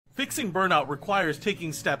Fixing burnout requires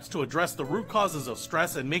taking steps to address the root causes of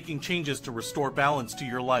stress and making changes to restore balance to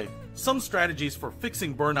your life. Some strategies for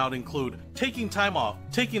fixing burnout include taking time off.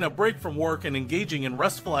 Taking a break from work and engaging in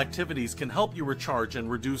restful activities can help you recharge and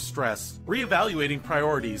reduce stress. Reevaluating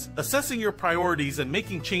priorities. Assessing your priorities and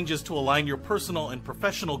making changes to align your personal and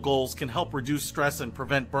professional goals can help reduce stress and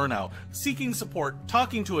prevent burnout. Seeking support.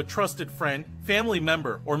 Talking to a trusted friend, family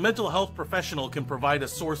member, or mental health professional can provide a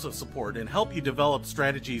source of support and help you develop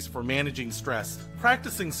strategies for managing stress.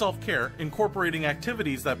 Practicing self-care, incorporating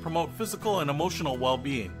activities that promote physical and emotional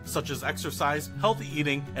well-being, such as exercise, healthy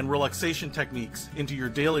eating, and relaxation techniques into your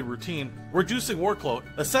daily routine. Reducing workload.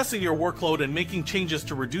 Assessing your workload and making changes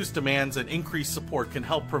to reduce demands and increase support can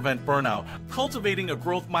help prevent burnout. Cultivating a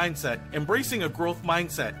growth mindset. Embracing a growth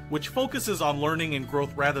mindset, which focuses on learning and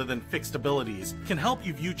growth rather than fixed abilities, can help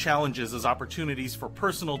you view challenges as opportunities for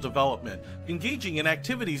personal development. Engaging in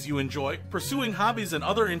activities you enjoy. Pursuing hobbies and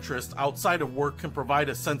other interests outside of work can provide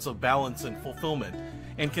a sense of balance and fulfillment,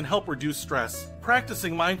 and can help reduce stress.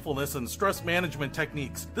 Practicing mindfulness and stress management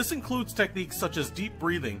techniques. This includes techniques such as deep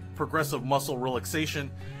breathing, progressive muscle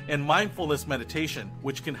relaxation, and mindfulness meditation,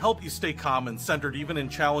 which can help you stay calm and centered even in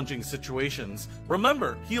challenging situations.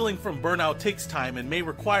 Remember, healing from burnout takes time and may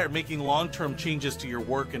require making long-term changes to your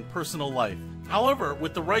work and personal life. However,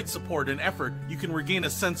 with the right support and effort, you can regain a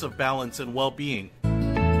sense of balance and well-being.